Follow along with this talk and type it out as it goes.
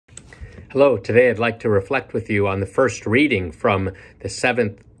Hello, today I'd like to reflect with you on the first reading from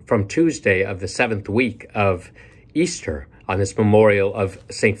Tuesday of the seventh week of Easter on this memorial of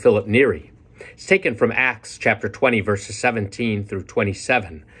St. Philip Neri. It's taken from Acts chapter 20, verses 17 through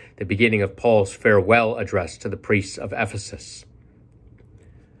 27, the beginning of Paul's farewell address to the priests of Ephesus.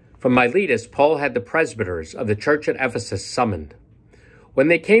 From Miletus, Paul had the presbyters of the church at Ephesus summoned. When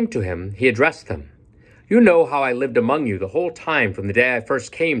they came to him, he addressed them. You know how I lived among you the whole time from the day I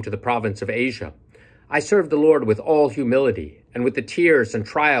first came to the province of Asia. I served the Lord with all humility and with the tears and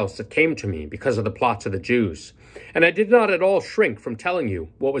trials that came to me because of the plots of the Jews. And I did not at all shrink from telling you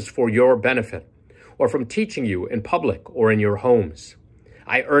what was for your benefit, or from teaching you in public or in your homes.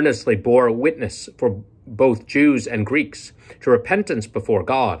 I earnestly bore witness for both Jews and Greeks to repentance before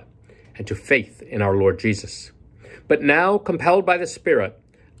God and to faith in our Lord Jesus. But now, compelled by the Spirit,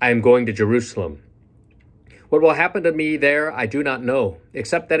 I am going to Jerusalem. What will happen to me there, I do not know,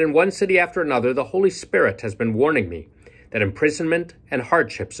 except that in one city after another, the Holy Spirit has been warning me that imprisonment and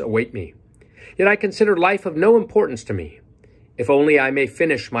hardships await me. Yet I consider life of no importance to me, if only I may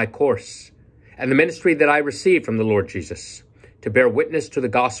finish my course and the ministry that I received from the Lord Jesus, to bear witness to the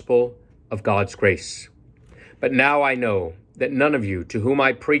gospel of God's grace. But now I know that none of you to whom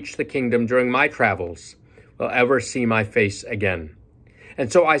I preached the kingdom during my travels will ever see my face again. And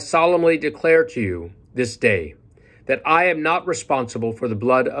so I solemnly declare to you this day that I am not responsible for the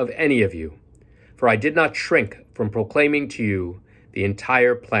blood of any of you, for I did not shrink from proclaiming to you the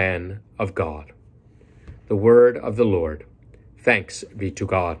entire plan of God. The word of the Lord. Thanks be to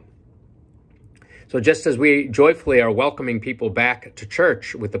God. So just as we joyfully are welcoming people back to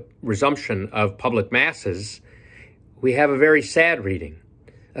church with the resumption of public masses, we have a very sad reading,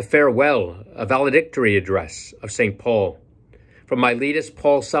 a farewell, a valedictory address of St. Paul. From Miletus,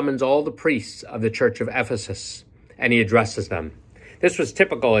 Paul summons all the priests of the church of Ephesus, and he addresses them. This was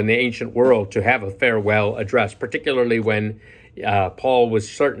typical in the ancient world to have a farewell address, particularly when Paul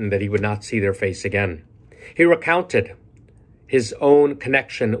was certain that he would not see their face again. He recounted his own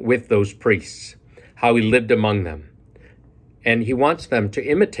connection with those priests, how he lived among them, and he wants them to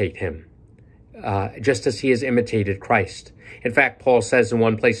imitate him, just as he has imitated Christ. In fact, Paul says in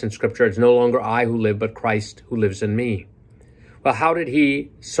one place in Scripture, it's no longer I who live, but Christ who lives in me. Well, how did he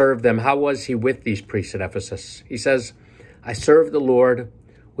serve them? How was he with these priests at Ephesus? He says, I served the Lord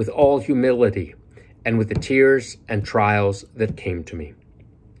with all humility and with the tears and trials that came to me.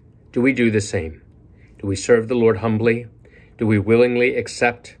 Do we do the same? Do we serve the Lord humbly? Do we willingly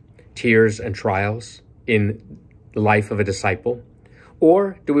accept tears and trials in the life of a disciple?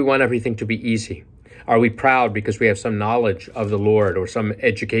 Or do we want everything to be easy? Are we proud because we have some knowledge of the Lord or some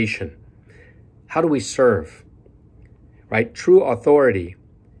education? How do we serve? Right? True authority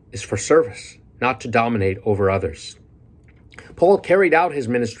is for service, not to dominate over others. Paul carried out his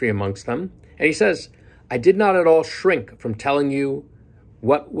ministry amongst them, and he says, I did not at all shrink from telling you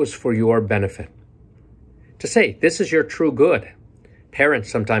what was for your benefit. To say, this is your true good.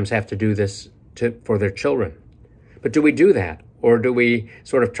 Parents sometimes have to do this for their children. But do we do that? Or do we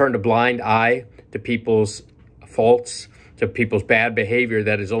sort of turn a blind eye to people's faults, to people's bad behavior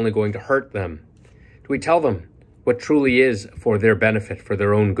that is only going to hurt them? Do we tell them what truly is for their benefit, for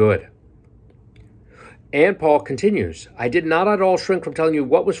their own good? And Paul continues, I did not at all shrink from telling you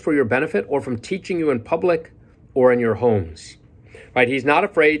what was for your benefit or from teaching you in public or in your homes. Right? He's not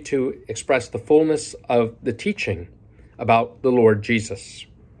afraid to express the fullness of the teaching about the Lord Jesus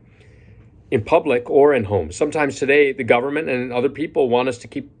in public or in homes. Sometimes today, the government and other people want us to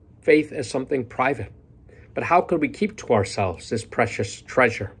keep faith as something private. But how could we keep to ourselves this precious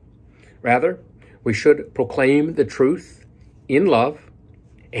treasure? Rather, we should proclaim the truth in love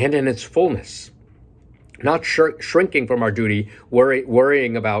and in its fullness, not shrinking from our duty,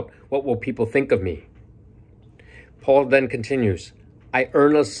 worrying about what will people think of me. Paul then continues, I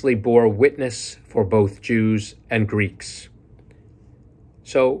earnestly bore witness for both Jews and Greeks.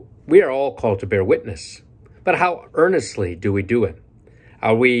 So we are all called to bear witness, but how earnestly do we do it?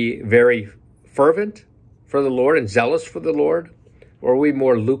 Are we very fervent for the Lord and zealous for the Lord, or are we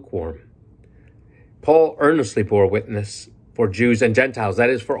more lukewarm? Paul earnestly bore witness for Jews and Gentiles,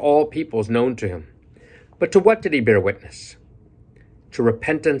 that is, for all peoples known to him. But to what did he bear witness? To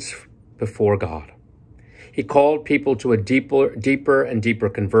repentance before God. He called people to a deeper and deeper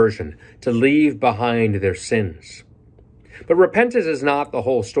conversion, to leave behind their sins. But repentance is not the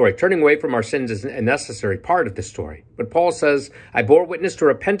whole story. Turning away from our sins is a necessary part of the story. But Paul says, I bore witness to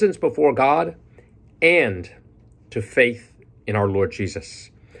repentance before God and to faith in our Lord Jesus.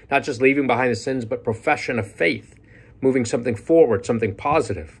 Not just leaving behind the sins, but profession of faith, moving something forward, something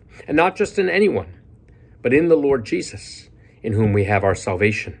positive. And not just in anyone, but in the Lord Jesus, in whom we have our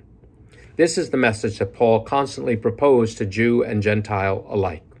salvation. This is the message that Paul constantly proposed to Jew and Gentile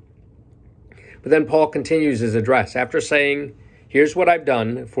alike. But then Paul continues his address. After saying, here's what I've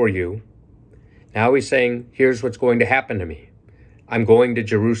done for you, now he's saying, here's what's going to happen to me. I'm going to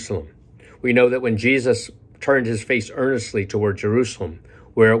Jerusalem. We know that when Jesus turned his face earnestly toward Jerusalem,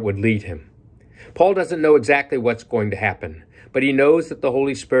 where it would lead him. Paul doesn't know exactly what's going to happen, but he knows that the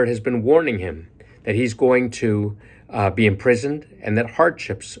Holy Spirit has been warning him that he's going to be imprisoned and that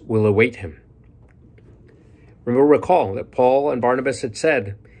hardships will await him. Recall that Paul and Barnabas had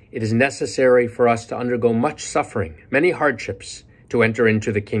said, it is necessary for us to undergo much suffering, many hardships, to enter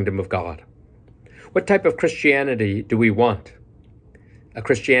into the kingdom of God. What type of Christianity do we want? A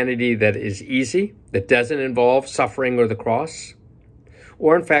Christianity that is easy, that doesn't involve suffering or the cross?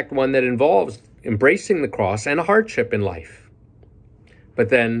 Or in fact, one that involves embracing the cross and a hardship in life, but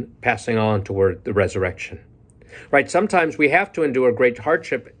then passing on toward the resurrection? Right? Sometimes we have to endure great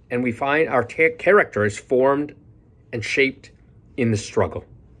hardship, and we find our character is formed and shaped in the struggle.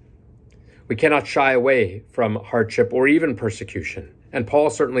 We cannot shy away from hardship or even persecution. And Paul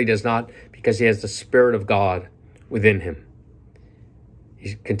certainly does not, because he has the Spirit of God within him.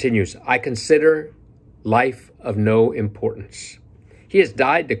 He continues, I consider life of no importance. He has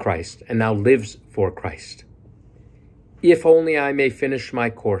died to Christ and now lives for Christ. If only I may finish my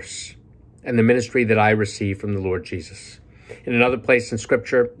course and the ministry that I receive from the Lord Jesus. In another place in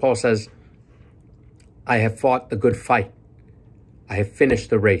Scripture, Paul says, I have fought the good fight. I have finished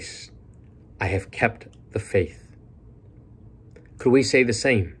the race. I have kept the faith. Could we say the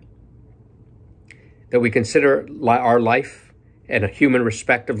same? That we consider our life and a human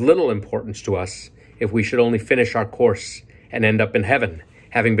respect of little importance to us if we should only finish our course and end up in heaven,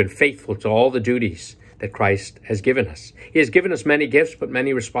 having been faithful to all the duties that Christ has given us. He has given us many gifts, but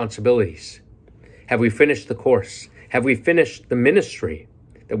many responsibilities. Have we finished the course? Have we finished the ministry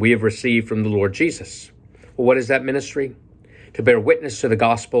that we have received from the Lord Jesus? Well, what is that ministry? To bear witness to the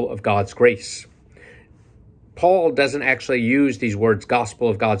gospel of God's grace. Paul doesn't actually use these words, gospel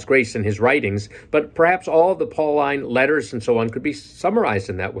of God's grace, in his writings, but perhaps all of the Pauline letters and so on could be summarized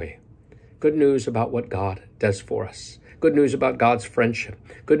in that way. Good news about what God does for us. Good news about God's friendship.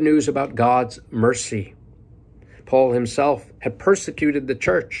 Good news about God's mercy. Paul himself had persecuted the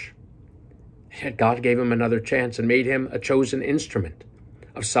church, yet God gave him another chance and made him a chosen instrument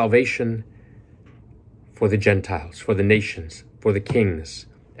of salvation for the Gentiles, for the nations, for the kings,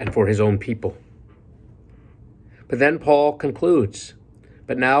 and for his own people. But then Paul concludes,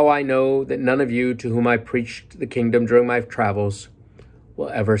 but now I know that none of you to whom I preached the kingdom during my travels will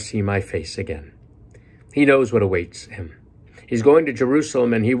ever see my face again. He knows what awaits him. He's going to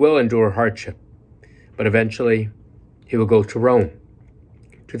Jerusalem and he will endure hardship, but eventually he will go to Rome,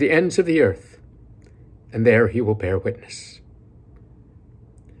 to the ends of the earth, and there he will bear witness.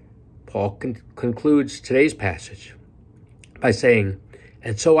 Paul concludes today's passage by saying,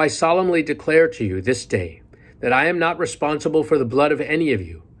 and so I solemnly declare to you this day that I am not responsible for the blood of any of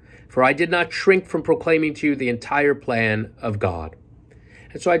you, for I did not shrink from proclaiming to you the entire plan of God.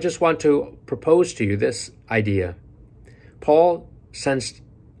 And so I just want to propose to you this idea. Paul sensed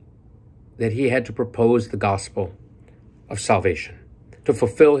that he had to propose the gospel of salvation, to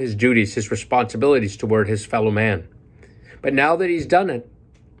fulfill his duties, his responsibilities toward his fellow man. But now that he's done it,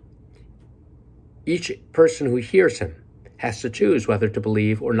 each person who hears him has to choose whether to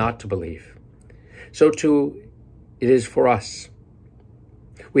believe or not to believe. So too it is for us.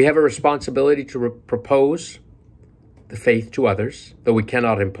 We have a responsibility to propose the faith to others, though we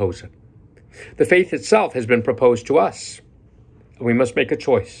cannot impose it. The faith itself has been proposed to us, and we must make a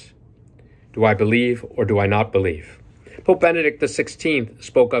choice. Do I believe or do I not believe? Pope Benedict XVI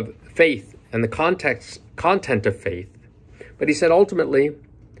spoke of faith and the content of faith, but he said ultimately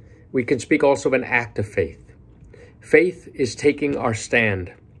we can speak also of an act of faith. Faith is taking our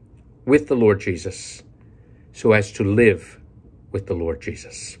stand with the Lord Jesus so as to live with the Lord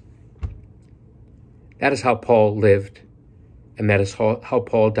Jesus. That is how Paul lived, and that is how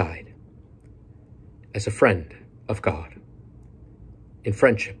Paul died, as a friend of God, in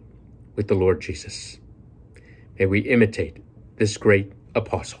friendship with the Lord Jesus. May we imitate this great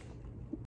apostle.